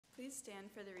Please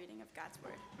stand for the reading of God's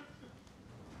word.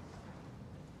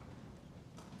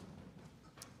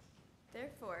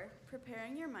 Therefore,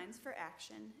 preparing your minds for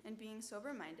action and being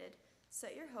sober-minded,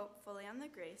 set your hope fully on the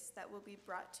grace that will be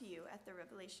brought to you at the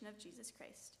revelation of Jesus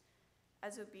Christ.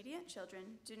 As obedient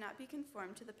children, do not be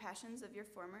conformed to the passions of your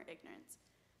former ignorance,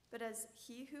 but as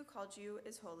he who called you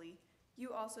is holy,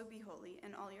 you also be holy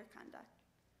in all your conduct.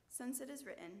 Since it is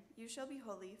written, "You shall be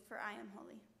holy, for I am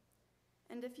holy."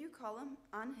 And if you call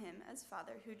on him as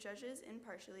Father who judges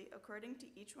impartially according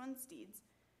to each one's deeds,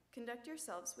 conduct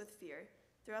yourselves with fear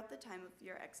throughout the time of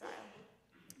your exile,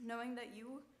 knowing that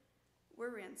you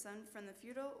were ransomed from the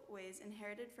futile ways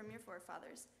inherited from your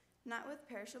forefathers, not with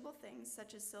perishable things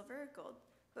such as silver or gold,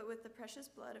 but with the precious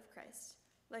blood of Christ,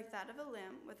 like that of a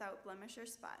lamb without blemish or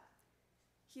spot.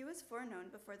 He was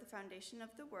foreknown before the foundation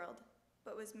of the world,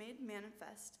 but was made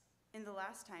manifest in the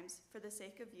last times for the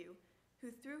sake of you, who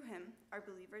through him are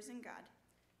believers in God,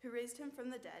 who raised him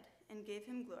from the dead and gave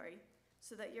him glory,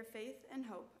 so that your faith and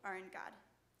hope are in God.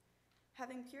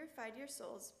 Having purified your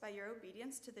souls by your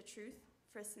obedience to the truth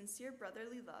for a sincere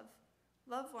brotherly love,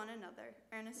 love one another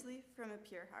earnestly from a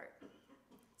pure heart,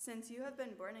 since you have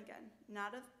been born again,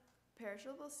 not of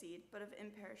perishable seed, but of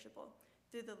imperishable,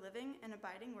 through the living and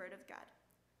abiding word of God.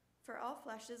 For all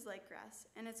flesh is like grass,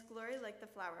 and its glory like the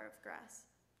flower of grass.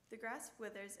 The grass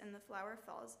withers and the flower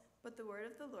falls, but the word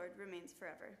of the Lord remains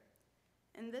forever.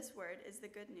 And this word is the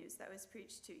good news that was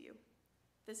preached to you.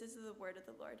 This is the word of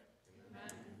the Lord.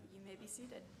 Amen. You may be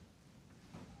seated.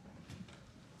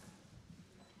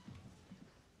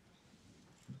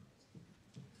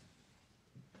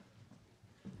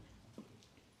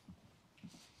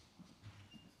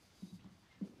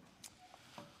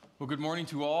 Well, good morning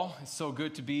to all. It's so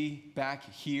good to be back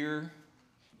here.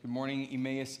 Good morning,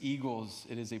 Emmaus Eagles.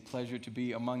 It is a pleasure to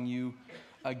be among you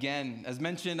again. As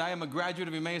mentioned, I am a graduate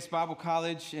of Emmaus Bible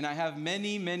College, and I have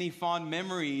many, many fond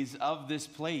memories of this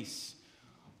place.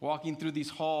 Walking through these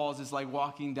halls is like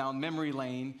walking down memory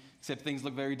lane, except things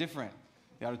look very different.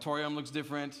 The auditorium looks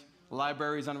different. The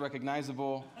library is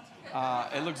unrecognizable.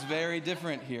 It looks very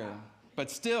different here. But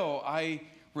still, I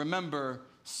remember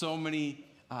so many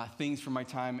things from my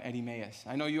time at Emmaus.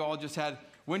 I know you all just had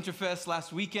Winterfest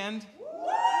last weekend.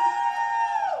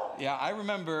 Yeah, I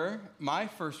remember my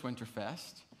first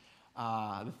Winterfest.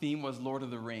 The theme was Lord of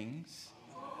the Rings.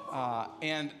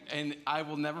 And I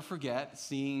will never forget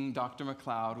seeing Dr.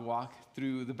 McLeod walk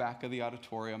through the back of the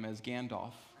auditorium as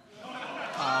Gandalf,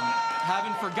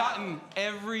 having forgotten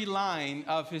every line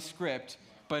of his script,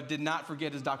 but did not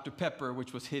forget his Dr. Pepper,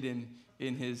 which was hidden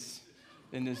in his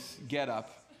getup,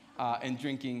 and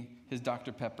drinking his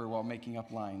Dr. Pepper while making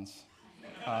up lines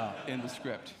in the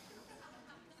script.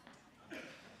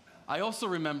 I also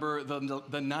remember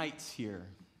the nights here,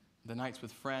 the nights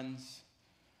with friends.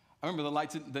 I remember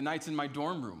the nights in my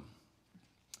dorm room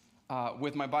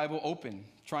with my Bible open,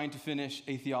 trying to finish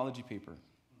a theology paper.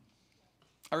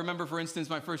 I remember, for instance,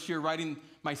 my first year writing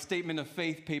my statement of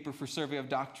faith paper for Survey of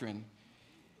Doctrine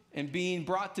and being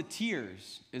brought to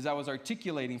tears as I was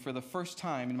articulating for the first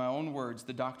time in my own words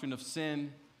the doctrine of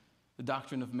sin, the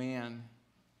doctrine of man,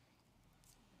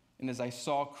 and as I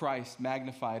saw Christ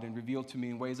magnified and revealed to me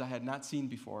in ways I had not seen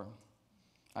before,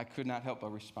 I could not help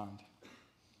but respond.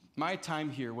 My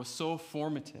time here was so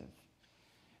formative.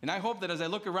 And I hope that as I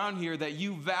look around here that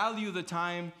you value the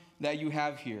time that you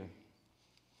have here.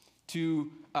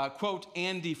 To quote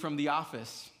Andy from The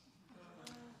Office,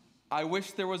 I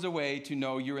wish there was a way to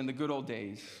know you're in the good old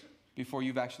days before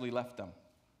you've actually left them.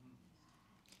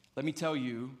 Let me tell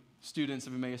you, students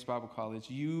of Emmaus Bible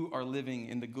College, you are living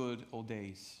in the good old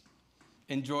days.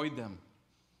 Enjoy them.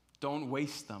 Don't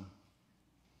waste them.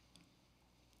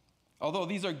 Although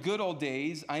these are good old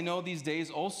days, I know these days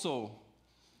also,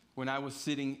 when I was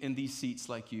sitting in these seats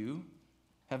like you,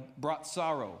 have brought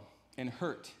sorrow and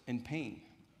hurt and pain.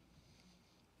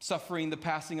 Suffering the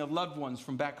passing of loved ones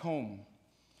from back home.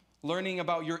 Learning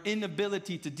about your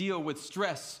inability to deal with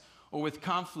stress or with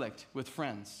conflict with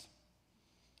friends.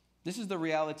 This is the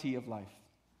reality of life.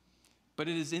 But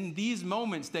it is in these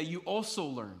moments that you also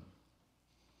learn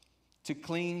to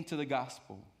cling to the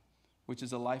gospel, which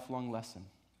is a lifelong lesson.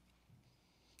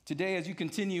 Today, as we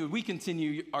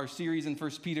continue our series in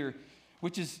 1 Peter,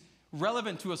 which is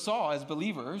relevant to us all as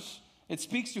believers. It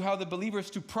speaks to how the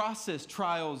believers to process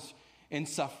trials and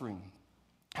suffering,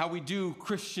 how we do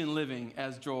Christian living,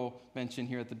 as Joel mentioned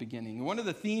here at the beginning. And one of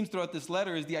the themes throughout this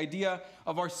letter is the idea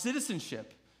of our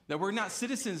citizenship, that we're not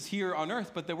citizens here on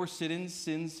earth, but that we're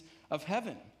citizens of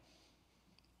heaven.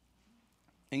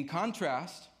 In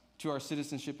contrast to our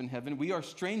citizenship in heaven, we are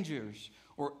strangers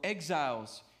or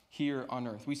exiles here on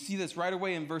earth. We see this right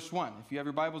away in verse 1. If you have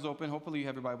your Bibles open, hopefully you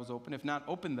have your Bibles open. If not,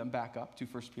 open them back up to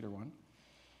 1 Peter 1.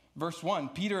 Verse 1,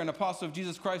 Peter, an apostle of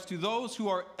Jesus Christ, to those who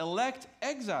are elect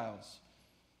exiles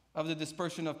of the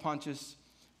dispersion of Pontus,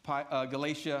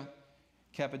 Galatia,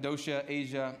 Cappadocia,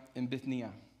 Asia, and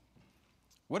Bithynia.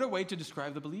 What a way to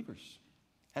describe the believers,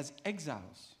 as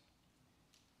exiles.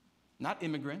 Not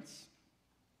immigrants,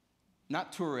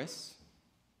 not tourists,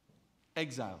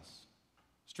 exiles,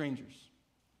 strangers.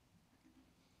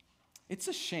 It's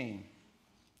a shame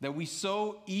that we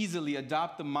so easily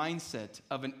adopt the mindset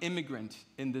of an immigrant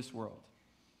in this world.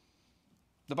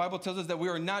 The Bible tells us that we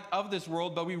are not of this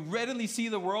world, but we readily see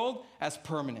the world as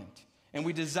permanent, and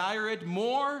we desire it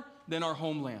more than our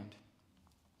homeland.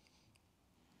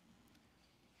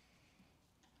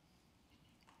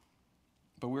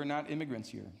 But we're not immigrants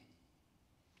here.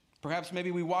 Perhaps maybe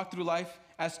we walk through life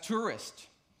as tourists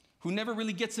who never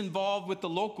really gets involved with the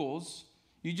locals.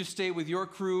 You just stay with your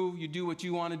crew, you do what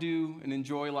you want to do, and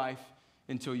enjoy life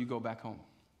until you go back home.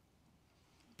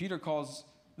 Peter calls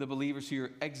the believers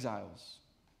here exiles,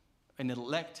 an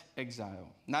elect exile,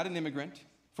 not an immigrant,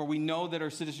 for we know that our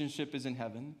citizenship is in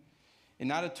heaven, and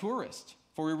not a tourist,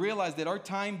 for we realize that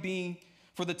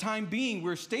for the time being,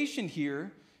 we're stationed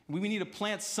here. We need to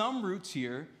plant some roots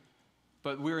here,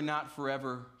 but we're not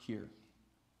forever here.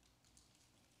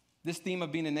 This theme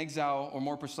of being an exile, or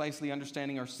more precisely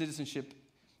understanding our citizenship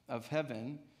of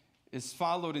heaven, is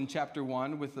followed in chapter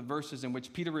 1 with the verses in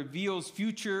which Peter reveals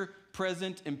future,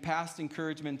 present, and past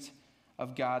encouragement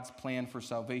of God's plan for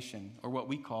salvation, or what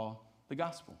we call the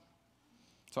gospel.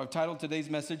 So I've titled today's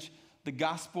message, The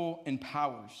Gospel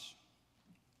Empowers.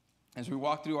 As we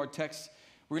walk through our text,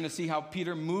 we're going to see how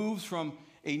Peter moves from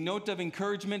a note of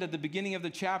encouragement at the beginning of the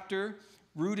chapter,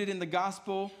 rooted in the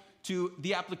gospel, to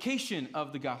the application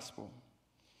of the gospel.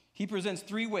 He presents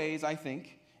 3 ways, I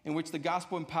think, in which the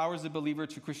gospel empowers the believer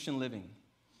to Christian living.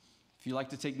 If you like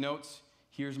to take notes,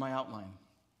 here's my outline.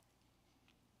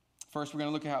 First, we're going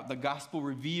to look at how the gospel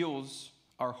reveals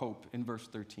our hope in verse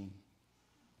 13.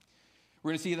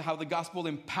 We're going to see how the gospel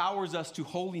empowers us to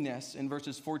holiness in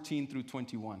verses 14 through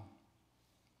 21.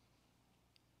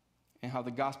 And how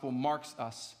the gospel marks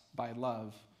us by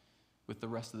love with the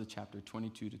rest of the chapter,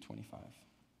 22 to 25.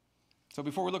 So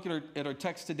before we look at our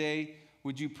text today,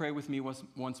 would you pray with me once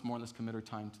more? Let's commit our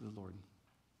time to the Lord.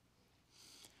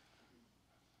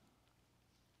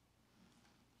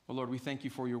 Well, Lord, we thank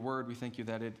you for your word. We thank you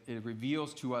that it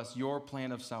reveals to us your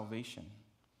plan of salvation.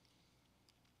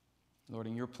 Lord,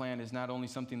 and your plan is not only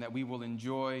something that we will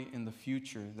enjoy in the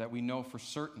future, that we know for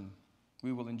certain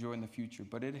we will enjoy in the future,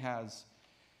 but it has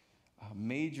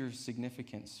major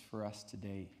significance for us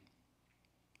today.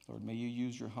 Lord, may you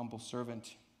use your humble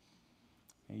servant.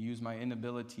 May you use my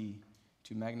inability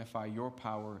to magnify your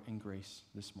power and grace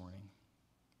this morning.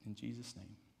 In Jesus'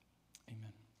 name,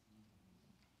 amen.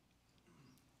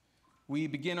 We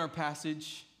begin our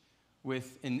passage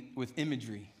with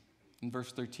imagery in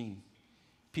verse 13.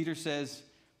 Peter says,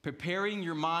 preparing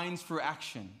your minds for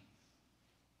action.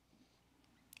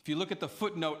 If you look at the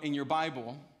footnote in your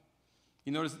Bible,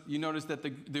 you notice that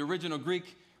the original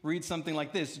Greek reads something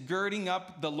like this: girding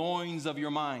up the loins of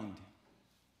your mind.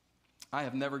 I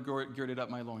have never girded up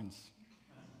my loins.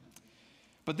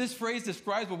 But this phrase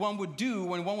describes what one would do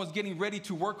when one was getting ready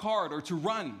to work hard or to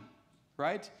run,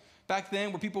 right? Back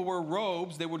then, where people wore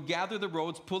robes, they would gather the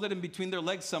robes, pull it in between their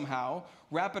legs somehow,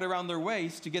 wrap it around their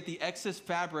waist to get the excess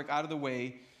fabric out of the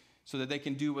way so that they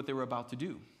can do what they were about to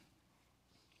do.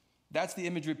 That's the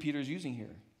imagery Peter's using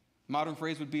here. Modern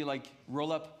phrase would be like,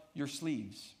 roll up your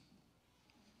sleeves.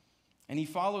 And he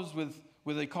follows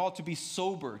with a call to be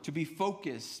sober, to be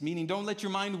focused, meaning don't let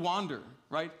your mind wander,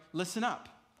 right? Listen up.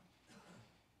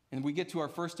 And we get to our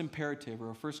first imperative, or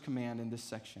our first command in this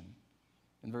section,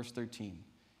 in verse 13.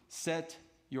 Set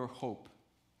your hope.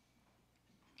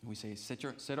 And we say,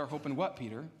 set our hope in what,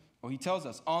 Peter? Well, he tells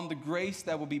us, on the grace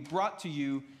that will be brought to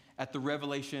you at the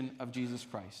revelation of Jesus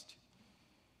Christ.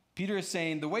 Peter is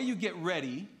saying the way you get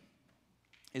ready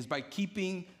is by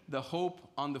keeping the hope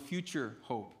on the future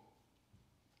hope.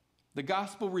 The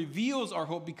gospel reveals our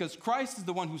hope because Christ is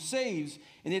the one who saves,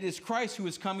 and it is Christ who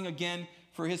is coming again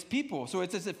for his people. So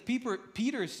it's as if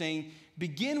Peter is saying,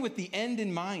 begin with the end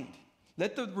in mind.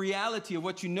 Let the reality of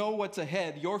what you know what's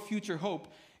ahead, your future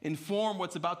hope, inform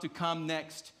what's about to come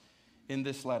next in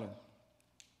this letter.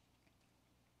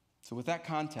 So with that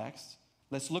context,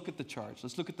 let's look at the charge.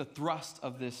 Let's look at the thrust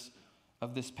of this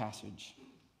passage.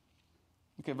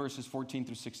 Look at verses 14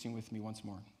 through 16 with me once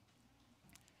more.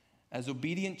 As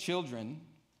obedient children,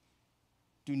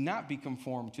 do not be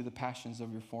conformed to the passions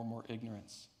of your former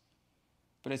ignorance.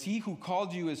 But as he who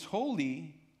called you is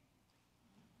holy,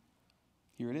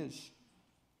 Here it is.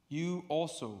 You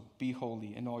also be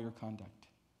holy in all your conduct,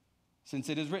 since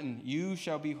it is written, you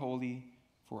shall be holy,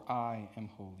 for I am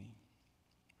holy.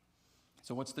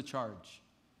 So what's the charge?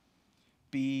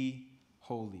 Be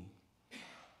holy.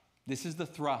 This is the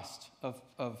thrust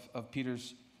of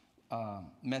Peter's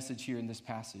message here in this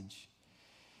passage.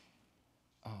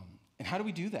 And how do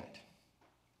we do that?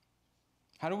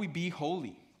 How do we be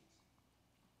holy?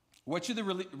 What should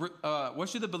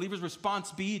the believer's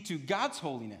response be to God's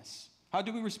holiness? How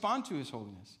do we respond to his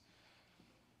holiness?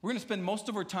 We're going to spend most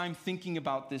of our time thinking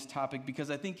about this topic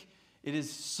because I think it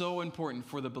is so important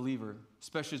for the believer,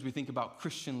 especially as we think about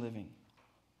Christian living.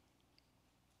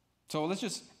 So let's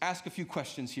just ask a few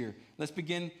questions here. Let's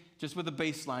begin just with a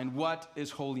baseline. What is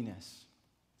holiness?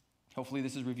 Hopefully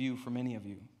this is review for many of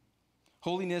you.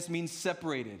 Holiness means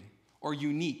separated or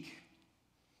unique.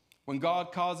 When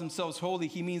God calls himself holy,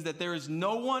 he means that there is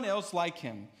no one else like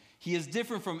him. He is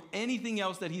different from anything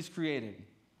else that he's created.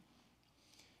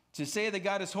 To say that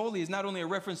God is holy is not only a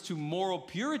reference to moral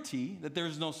purity, that there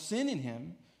is no sin in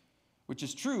him, which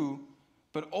is true,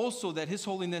 but also that his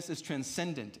holiness is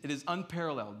transcendent. It is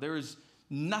unparalleled. There is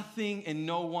nothing and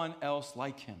no one else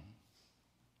like him.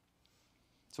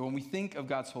 So when we think of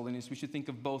God's holiness, we should think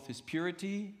of both his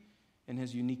purity and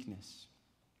his uniqueness.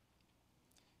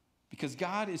 Because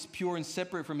God is pure and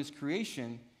separate from his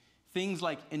creation, things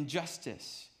like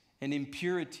injustice and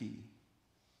impurity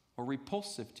are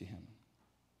repulsive to him.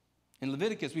 In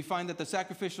Leviticus, we find that the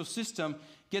sacrificial system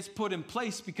gets put in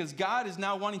place because God is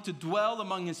now wanting to dwell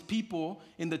among his people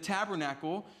in the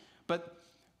tabernacle,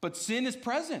 but sin is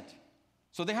present.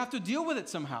 So they have to deal with it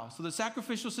somehow. So the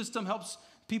sacrificial system helps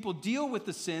people deal with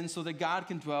the sin so that God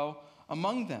can dwell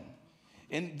among them.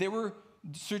 And there were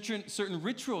certain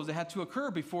rituals that had to occur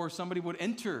before somebody would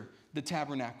enter the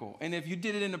tabernacle. And if you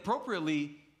did it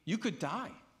inappropriately, you could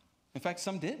die. In fact,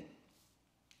 some did.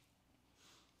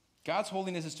 God's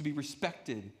holiness is to be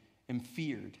respected and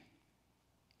feared,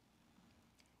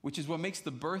 which is what makes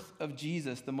the birth of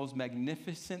Jesus the most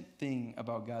magnificent thing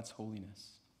about God's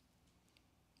holiness.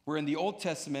 Where in the Old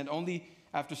Testament, only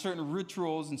after certain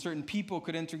rituals and certain people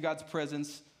could enter God's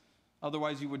presence,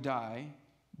 otherwise you would die,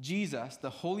 Jesus, the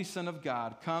Holy Son of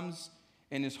God, comes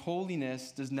and his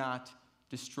holiness does not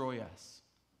destroy us.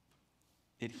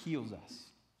 It heals us.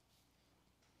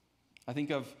 I think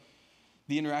of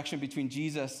the interaction between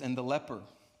Jesus and the leper.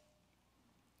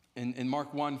 In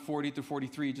Mark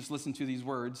 1:40-43, just listen to these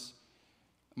words.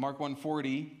 Mark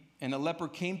 1:40, and a leper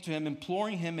came to him,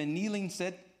 imploring him, and kneeling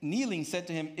said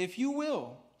to him, if you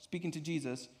will, speaking to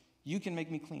Jesus, you can make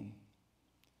me clean.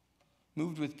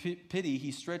 Moved with pity,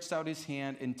 he stretched out his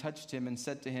hand and touched him and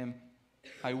said to him,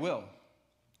 I will,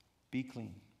 be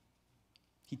clean.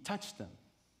 He touched them.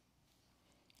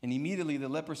 And immediately the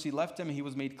leprosy left him and he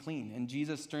was made clean. And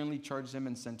Jesus sternly charged him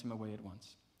and sent him away at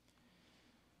once.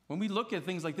 When we look at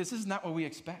things like this is not what we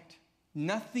expect.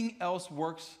 Nothing else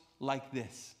works like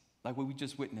this, like what we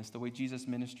just witnessed, the way Jesus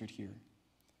ministered here.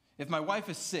 If my wife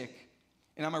is sick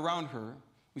and I'm around her,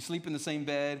 we sleep in the same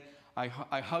bed, I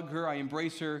hug her, I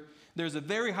embrace her, there's a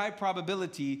very high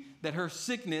probability that her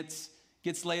sickness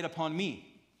gets laid upon me.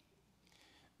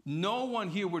 No one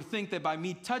here would think that by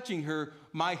me touching her,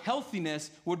 my healthiness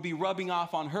would be rubbing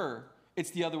off on her. It's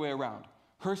the other way around.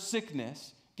 Her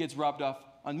sickness gets rubbed off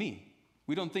on me.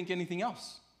 We don't think anything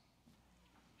else.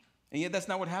 And yet that's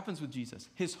not what happens with Jesus.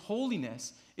 His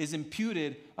holiness is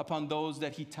imputed upon those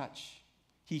that he touches.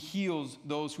 He heals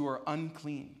those who are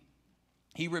unclean.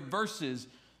 He reverses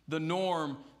the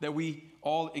norm that we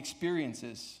all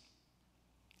experiences.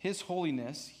 His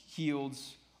holiness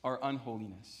heals our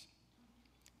unholiness.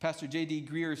 Pastor J.D.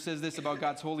 Greer says this about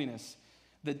God's holiness.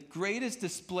 The greatest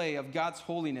display of God's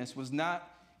holiness was not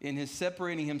in his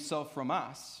separating himself from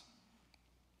us,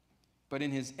 but in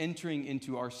his entering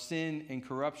into our sin and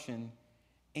corruption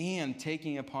and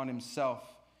taking upon himself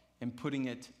and putting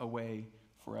it away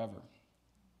forever.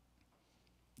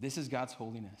 This is God's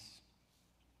holiness.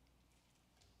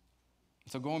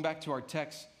 So going back to our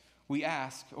text, we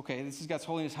ask, okay, this is God's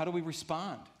holiness. How do we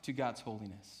respond to God's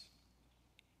holiness?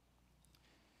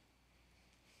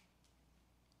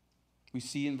 We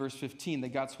see in verse 15 that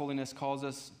God's holiness calls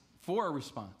us for a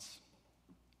response.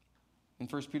 In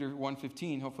 1 Peter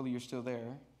 1:15, hopefully you're still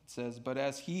there, it says, but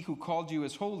as he who called you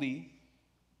is holy,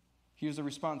 here's the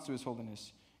response to his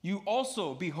holiness. You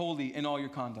also be holy in all your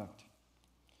conduct.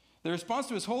 The response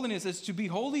to his holiness is to be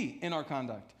holy in our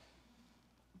conduct.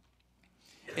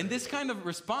 And this kind of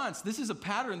response, this is a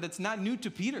pattern that's not new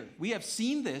to Peter. We have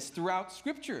seen this throughout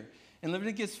Scripture. In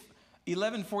Leviticus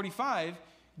 11:45,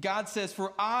 God says,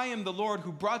 for I am the Lord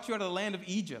who brought you out of the land of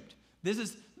Egypt. This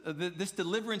is this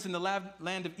deliverance in the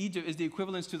land of Egypt is the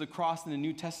equivalence to the cross in the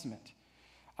New Testament.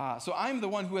 So I'm the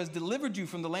one who has delivered you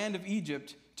from the land of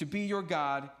Egypt to be your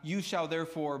God. You shall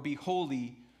therefore be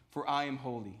holy, for I am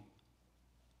holy.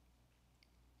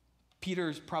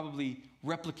 Peter's probably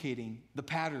replicating the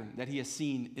pattern that he has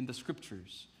seen in the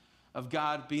scriptures of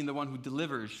God being the one who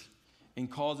delivers and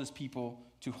calls his people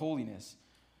to holiness.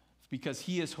 Because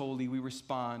he is holy, we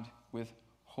respond with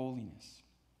holiness.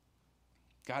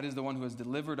 God is the one who has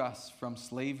delivered us from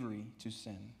slavery to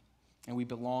sin, and we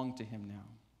belong to him now.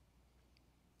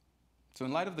 So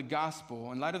in light of the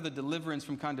gospel, in light of the deliverance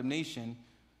from condemnation,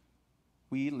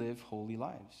 we live holy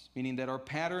lives, meaning that our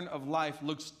pattern of life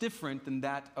looks different than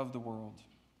that of the world.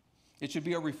 It should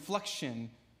be a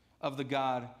reflection of the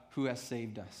God who has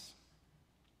saved us.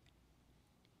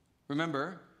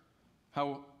 Remember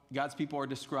how God's people are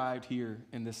described here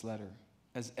in this letter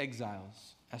as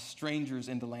exiles, as strangers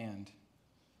in the land.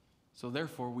 So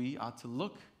therefore, we ought to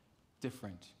look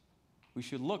different. We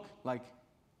should look like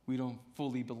we don't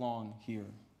fully belong here.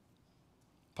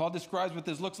 Paul describes what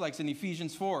this looks like in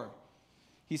Ephesians 4.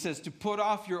 He says, to put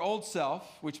off your old self,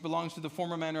 which belongs to the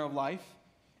former manner of life,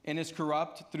 and is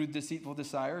corrupt through deceitful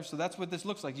desires. So that's what this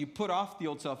looks like. You put off the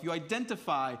old self. You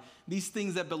identify these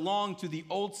things that belong to the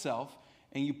old self,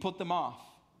 and you put them off.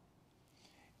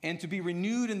 And to be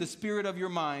renewed in the spirit of your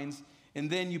minds, and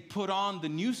then you put on the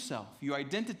new self, your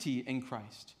identity in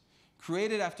Christ,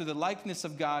 created after the likeness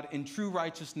of God in true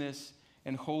righteousness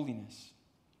and holiness.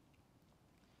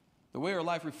 The way our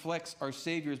life reflects our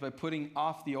Savior is by putting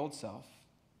off the old self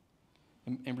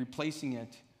and replacing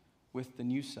it with the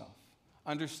new self.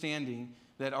 Understanding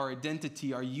that our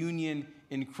identity, our union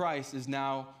in Christ has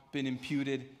now been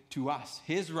imputed to us.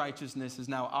 His righteousness is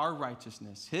now our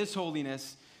righteousness. His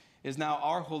holiness is now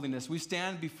our holiness. We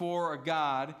stand before a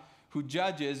God who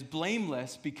judges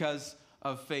blameless because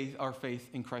of faith, our faith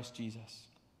in Christ Jesus.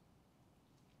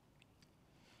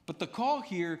 But the call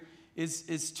here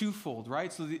is twofold,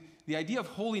 right? So the idea of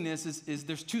holiness is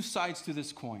there's two sides to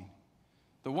this coin.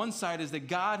 The one side is that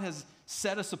God has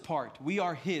set us apart. We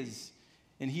are his,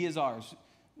 and he is ours.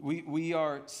 We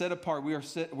are set apart. We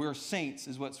are saints,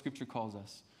 is what Scripture calls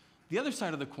us. The other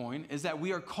side of the coin is that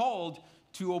we are called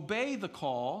to obey the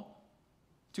call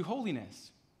to holiness.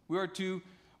 We are to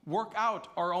work out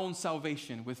our own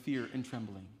salvation with fear and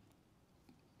trembling.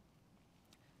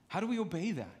 How do we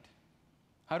obey that?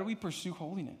 How do we pursue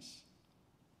holiness?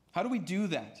 How do we do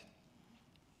that?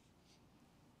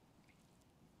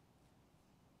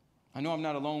 I know I'm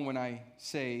not alone when I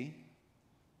say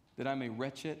that I'm a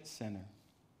wretched sinner.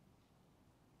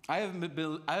 I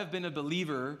have been a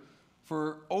believer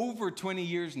for over 20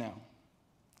 years now.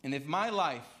 And if my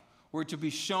life were to be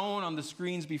shown on the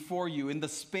screens before you in the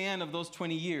span of those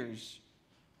 20 years,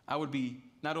 I would be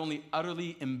not only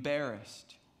utterly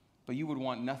embarrassed, but you would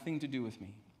want nothing to do with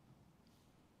me.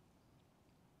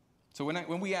 So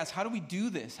when we ask, how do we do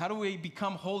this? How do we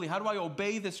become holy? How do I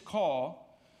obey this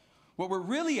call? What we're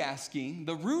really asking,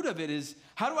 the root of it is,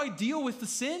 how do I deal with the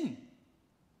sin?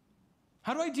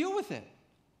 How do I deal with it?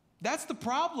 That's the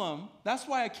problem. That's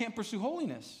why I can't pursue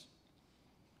holiness.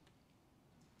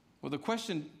 Well, the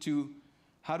question to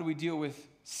how do we deal with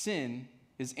sin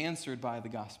is answered by the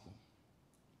gospel.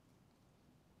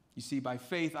 You see, by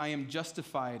faith, I am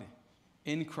justified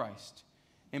in Christ.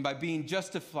 And by being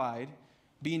justified,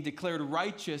 being declared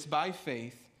righteous by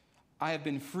faith, I have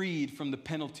been freed from the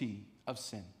penalty of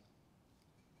sin.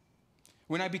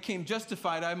 When I became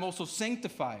justified, I'm also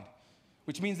sanctified,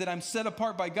 which means that I'm set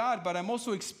apart by God, but I'm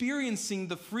also experiencing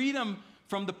the freedom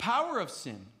from the power of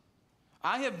sin.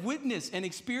 I have witnessed and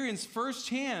experienced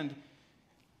firsthand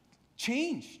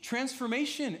change,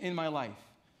 transformation in my life.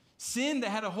 Sin that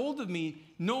had a hold of me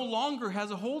no longer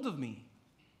has a hold of me.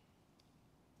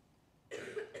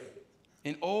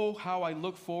 And oh, how I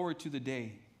look forward to the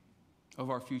day of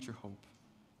our future hope,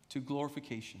 to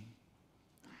glorification,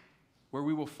 where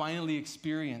we will finally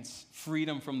experience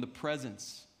freedom from the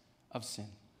presence of sin.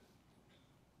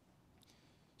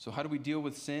 So how do we deal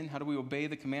with sin? How do we obey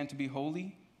the command to be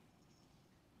holy?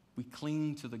 We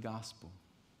cling to the gospel.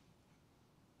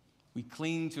 We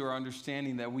cling to our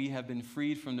understanding that we have been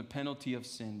freed from the penalty of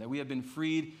sin, that we have been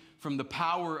freed from the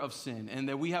power of sin, and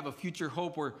that we have a future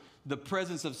hope where the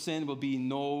presence of sin will be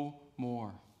no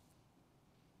more.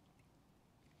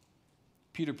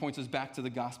 Peter points us back to the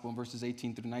gospel in verses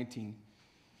 18 through 19.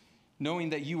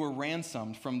 Knowing that you were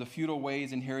ransomed from the futile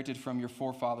ways inherited from your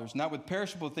forefathers, not with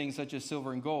perishable things such as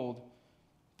silver and gold,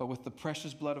 but with the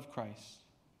precious blood of Christ,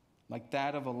 like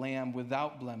that of a lamb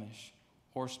without blemish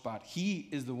or spot. He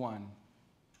is the one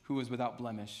who is without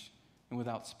blemish and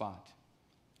without spot.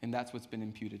 And that's what's been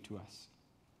imputed to us.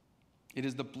 It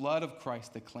is the blood of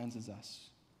Christ that cleanses us.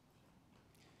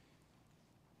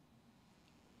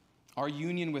 Our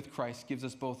union with Christ gives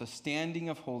us both a standing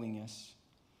of holiness,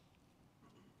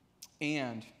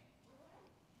 and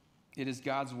it is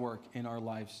God's work in our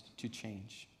lives to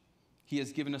change. He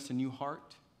has given us a new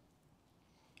heart.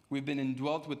 We've been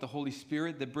indwelt with the Holy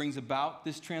Spirit that brings about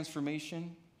this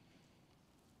transformation.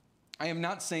 I am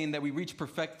not saying that we reach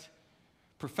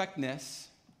perfectness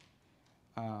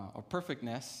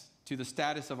to the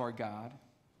status of our God.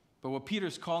 But what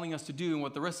Peter's calling us to do, and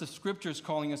what the rest of Scripture is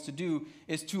calling us to do,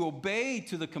 is to obey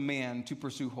to the command to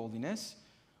pursue holiness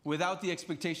without the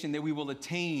expectation that we will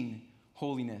attain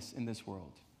holiness in this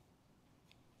world.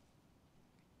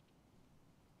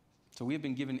 So we have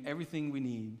been given everything we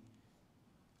need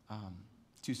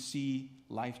to see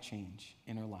life change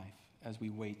in our life as we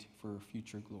wait for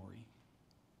future glory.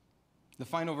 The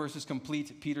final verses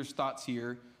complete Peter's thoughts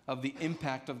here of the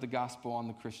impact of the gospel on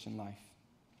the Christian life.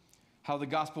 How the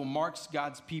gospel marks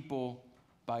God's people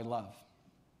by love.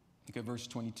 Look at verse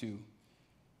 22.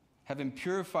 Having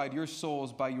purified your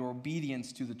souls by your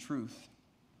obedience to the truth,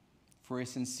 for a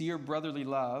sincere brotherly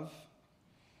love,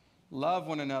 love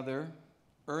one another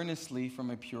earnestly from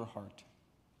a pure heart.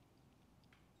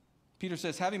 Peter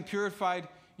says, having purified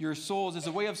your souls is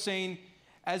a way of saying,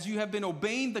 as you have been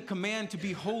obeying the command to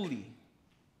be holy,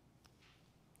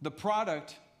 the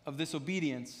product of this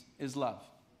obedience is love.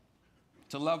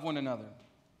 To love one another.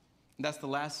 And that's the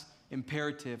last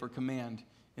imperative or command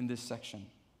in this section.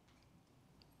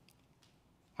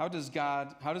 How does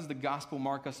the gospel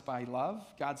mark us by love?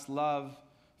 God's love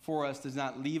for us does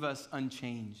not leave us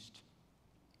unchanged.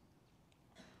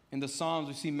 In the Psalms,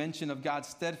 we see mention of God's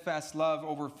steadfast love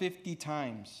over 50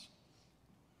 times.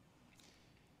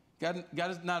 God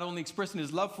is not only expressing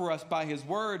his love for us by his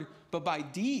word, but by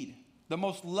deed. The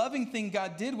most loving thing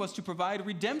God did was to provide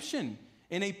redemption,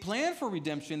 and a plan for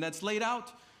redemption that's laid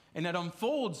out and that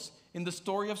unfolds in the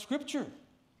story of Scripture.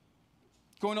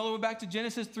 Going all the way back to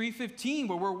Genesis 3:15,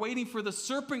 where we're waiting for the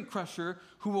serpent crusher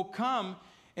who will come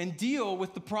and deal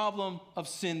with the problem of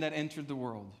sin that entered the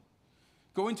world.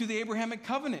 Going to the Abrahamic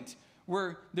covenant,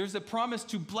 where there's a promise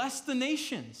to bless the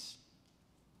nations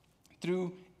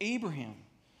through Abraham.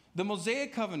 The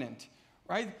Mosaic covenant,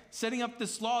 right? Setting up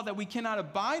this law that we cannot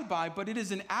abide by, but it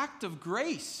is an act of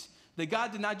grace. That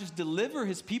God did not just deliver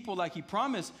his people like he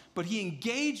promised, but he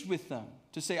engaged with them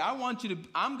to say, I'm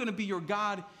going to be your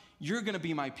God, you're going to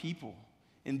be my people.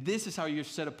 And this is how you're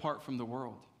set apart from the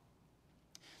world.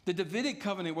 The Davidic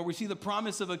covenant, where we see the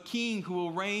promise of a king who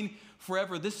will reign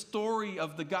forever. This story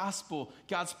of the gospel,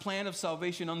 God's plan of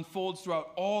salvation, unfolds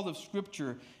throughout all of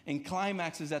Scripture and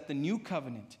climaxes at the new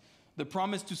covenant. The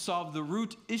promise to solve the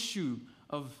root issue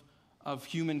of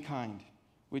humankind,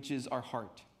 which is our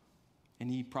heart. And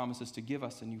he promises to give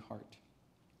us a new heart.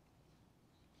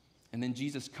 And then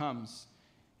Jesus comes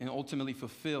and ultimately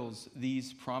fulfills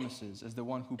these promises as the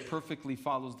one who perfectly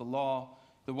follows the law,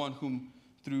 the one whom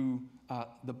through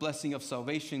the blessing of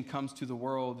salvation comes to the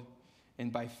world,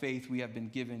 and by faith we have been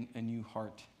given a new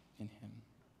heart in him.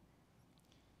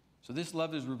 So this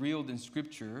love is revealed in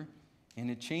Scripture, and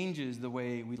it changes the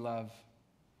way we love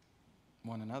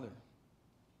one another.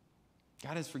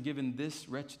 God has forgiven this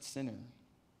wretched sinner.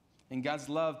 And God's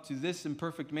love to this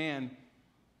imperfect man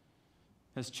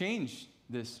has changed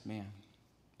this man.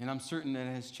 And I'm certain that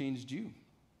it has changed you.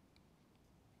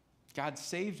 God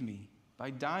saved me by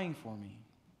dying for me.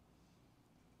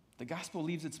 The gospel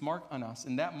leaves its mark on us,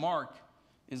 and that mark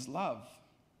is love.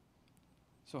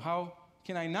 So how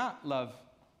can I not love?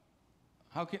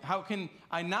 How can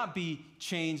I not be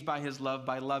changed by his love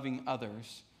by loving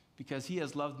others? Because he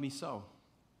has loved me so.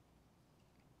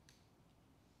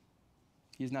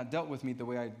 He has not dealt with me the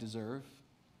way I deserve.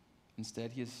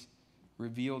 Instead, he has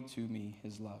revealed to me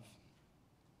his love.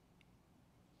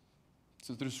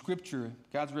 So through Scripture,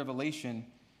 God's revelation,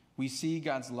 we see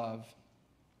God's love.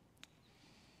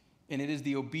 And it is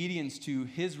the obedience to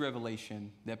his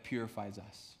revelation that purifies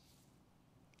us.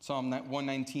 Psalm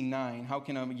 119:9, how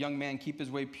can a young man keep his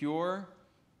way pure?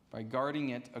 By guarding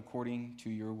it according to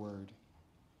your word.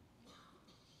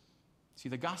 See,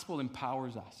 the gospel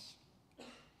empowers us.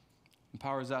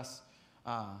 Empowers us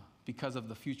because of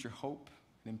the future hope.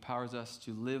 It empowers us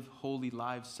to live holy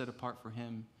lives set apart for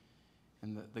him.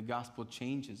 And the gospel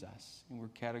changes us. And we're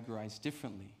categorized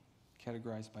differently,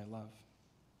 categorized by love.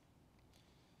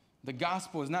 The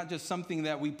gospel is not just something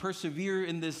that we persevere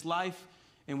in this life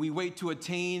and we wait to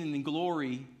attain in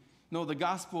glory. No, the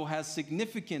gospel has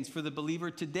significance for the believer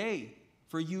today,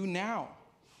 for you now.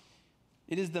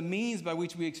 It is the means by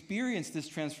which we experience this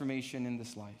transformation in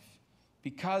this life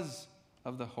because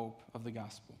of the hope of the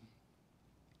gospel.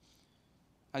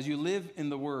 as you live in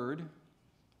the Word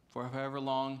for however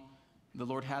long the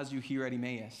Lord has you here at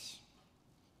Emmaus,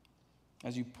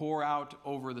 as you pour out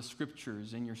over the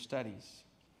Scriptures in your studies,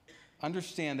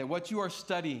 understand that what you are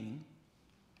studying,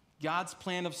 God's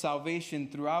plan of salvation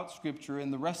throughout Scripture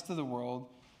and the rest of the world,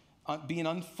 being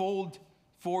unfolded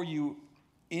for you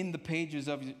in the pages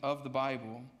of the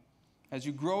Bible, as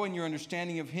you grow in your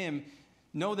understanding of Him,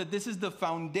 know that this is the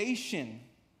foundation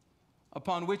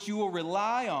upon which you will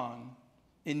rely on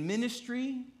in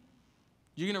ministry.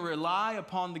 You're going to rely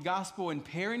upon the gospel in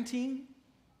parenting.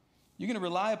 You're going to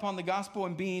rely upon the gospel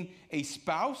in being a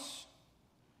spouse,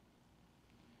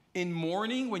 in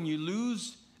mourning when you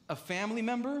lose a family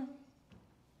member,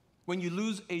 when you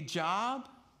lose a job.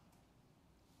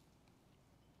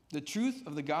 The truth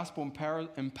of the gospel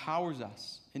empowers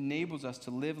us, enables us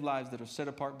to live lives that are set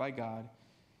apart by God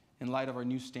in light of our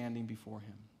new standing before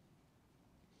Him.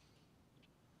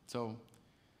 So,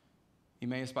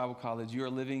 Emmaus Bible College, you are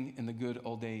living in the good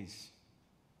old days.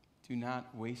 Do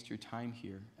not waste your time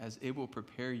here, as it will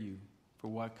prepare you for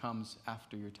what comes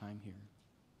after your time here.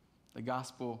 The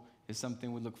gospel is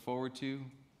something we look forward to,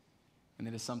 and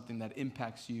it is something that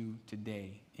impacts you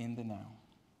today, in the now.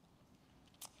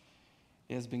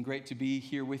 It has been great to be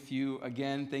here with you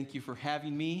again. Thank you for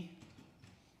having me.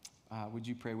 Would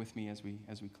you pray with me as we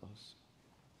close?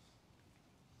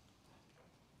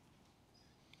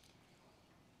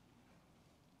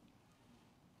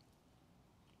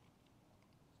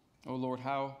 Oh Lord,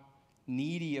 how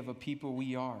needy of a people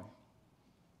we are.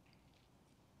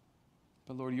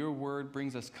 But Lord, your word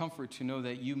brings us comfort to know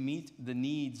that you meet the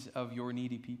needs of your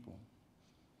needy people.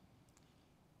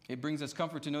 It brings us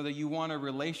comfort to know that you want a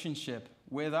relationship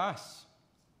with us.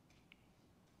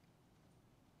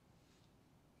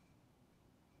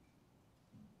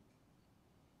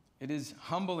 It is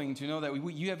humbling to know that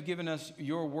you have given us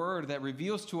your word that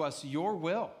reveals to us your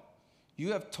will.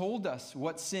 You have told us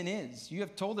what sin is. You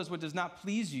have told us what does not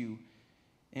please you,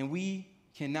 and we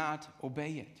cannot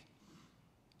obey it.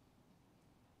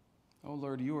 Oh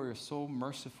Lord, you are so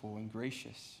merciful and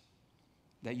gracious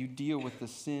that you deal with the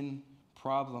sin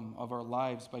problem of our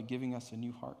lives by giving us a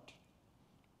new heart.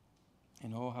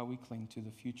 And oh, how we cling to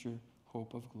the future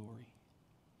hope of glory.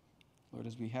 Lord,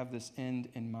 as we have this end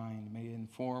in mind, may it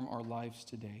inform our lives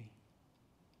today.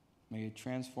 May it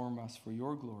transform us for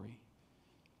your glory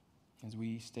as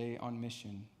we stay on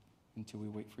mission until we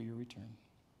wait for your return.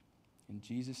 In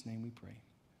Jesus' name we pray.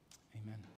 Amen.